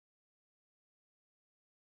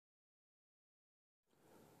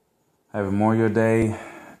Happy Memorial Day.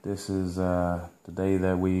 This is the day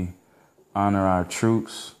that we honor our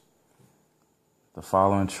troops, the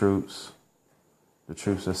fallen troops, the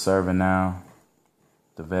troops that are serving now,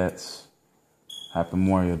 the vets. Happy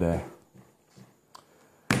Memorial Day.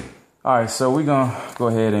 All right, so we're going to go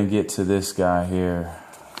ahead and get to this guy here,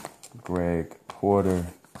 Greg Porter.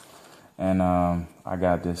 And I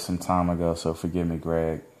got this some time ago, so forgive me,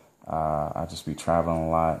 Greg. I just be traveling a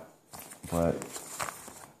lot. But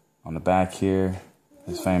on the back here,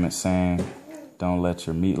 his famous saying, "Don't let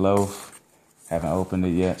your meatloaf." Haven't opened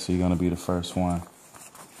it yet, so you're going to be the first one.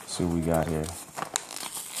 Let's see what we got here.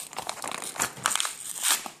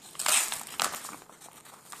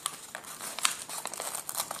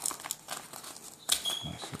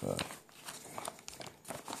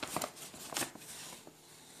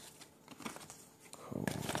 Cool.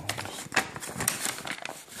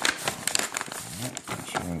 Make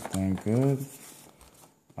sure everything good.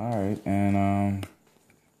 All right, and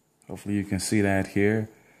hopefully you can see that here.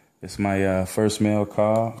 It's my first mail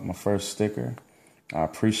call, my first sticker. I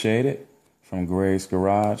appreciate it. From Greg's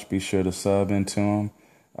Garage. Be sure to sub into him.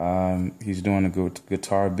 He's doing a good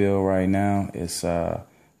guitar build right now. It's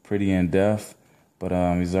pretty in-depth, but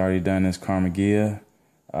he's already done this Carmagia.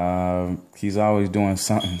 He's always doing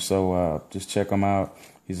something, so just check him out.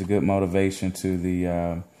 He's a good motivation to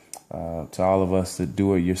the to all of us, the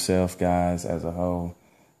do-it-yourself guys as a whole.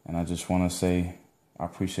 And I just want to say I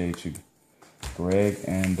appreciate you, Greg,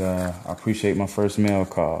 and I appreciate my first mail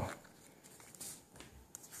call.